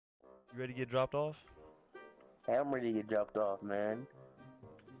You ready to get dropped off? Hey, I'm ready to get dropped off, man.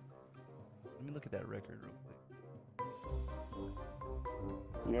 Let me look at that record real quick.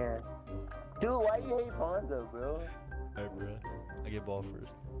 Yeah. Dude, why you hate Fonzo, bro? Alright, bro. I get ball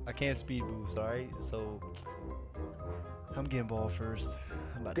first. I can't speed boost, alright? So, I'm getting ball first.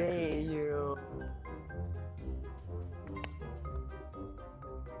 I'm about to cook. Damn.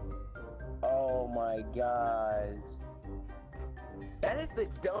 Oh my gosh. That is the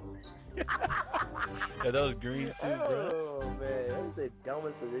dumbest. Yeah, that was green too, bro. Oh man, that is the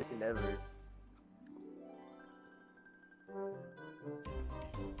dumbest position ever.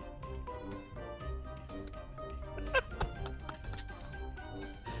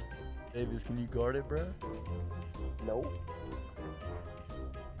 Davis, can you guard it, bro? Nope.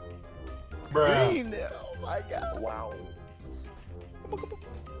 Green! Oh my god. Wow.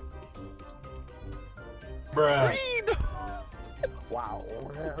 Green! Wow.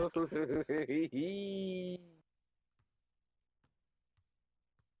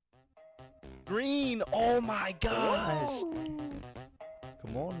 Green! Oh my gosh!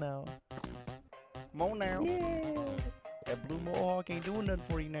 Come on now. Come on now. Yeah. That blue mohawk ain't doing nothing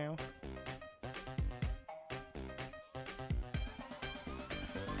for you now.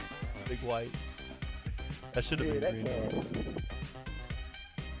 Big white. That should have Dude, been green. can't.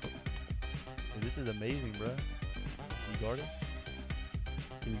 Dude, this is amazing, bro. Can you guard it?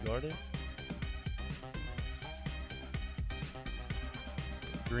 Can you guard it?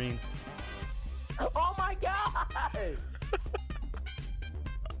 Green. Oh my god!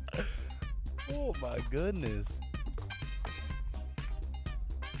 Oh my goodness.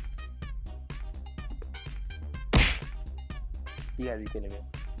 You gotta be kidding me.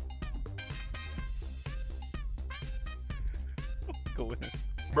 Go in.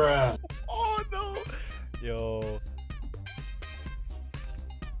 Bruh. Oh no! Yo.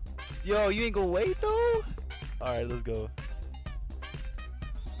 Yo, you ain't gonna wait though? Alright, let's go.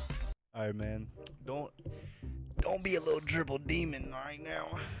 Alright, man. Don't be a little dribble demon right now.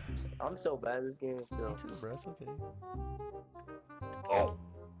 I'm so bad at this game Me still. too, bro. It's okay. Oh!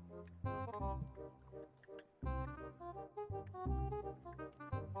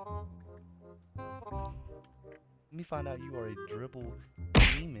 Let me find out you are a dribble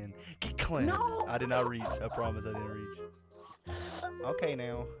demon. Get clean. No! I did not reach. I promise I didn't reach. Okay,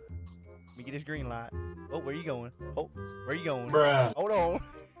 now. Let me get this green light. Oh, where you going? Oh, where you going? Bruh. Hold on.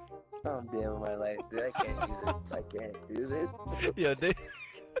 I'm damn my life, dude. I can't do this. I can't do this. Yeah, dude.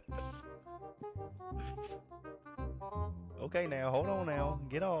 Okay, now. Hold on now.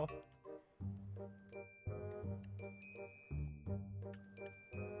 Get off.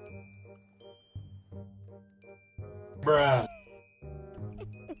 Bruh.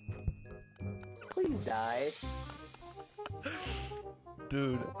 Please die.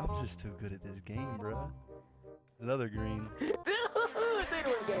 Dude, I'm just too good at this game, bruh. Another green. Dude, they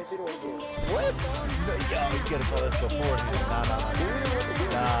don't game. They don't game. What? Yo, you gotta call this beforehand.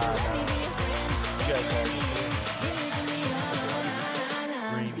 Nah. You gotta call this beforehand.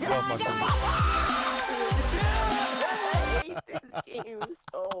 Green, get off my I hate this game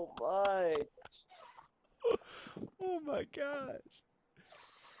so much. Oh my gosh.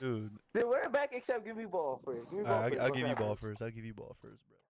 Dude. Dude, we're back except give me ball first. Give me ball first. I'll give you ball first. I'll give you ball first, bro.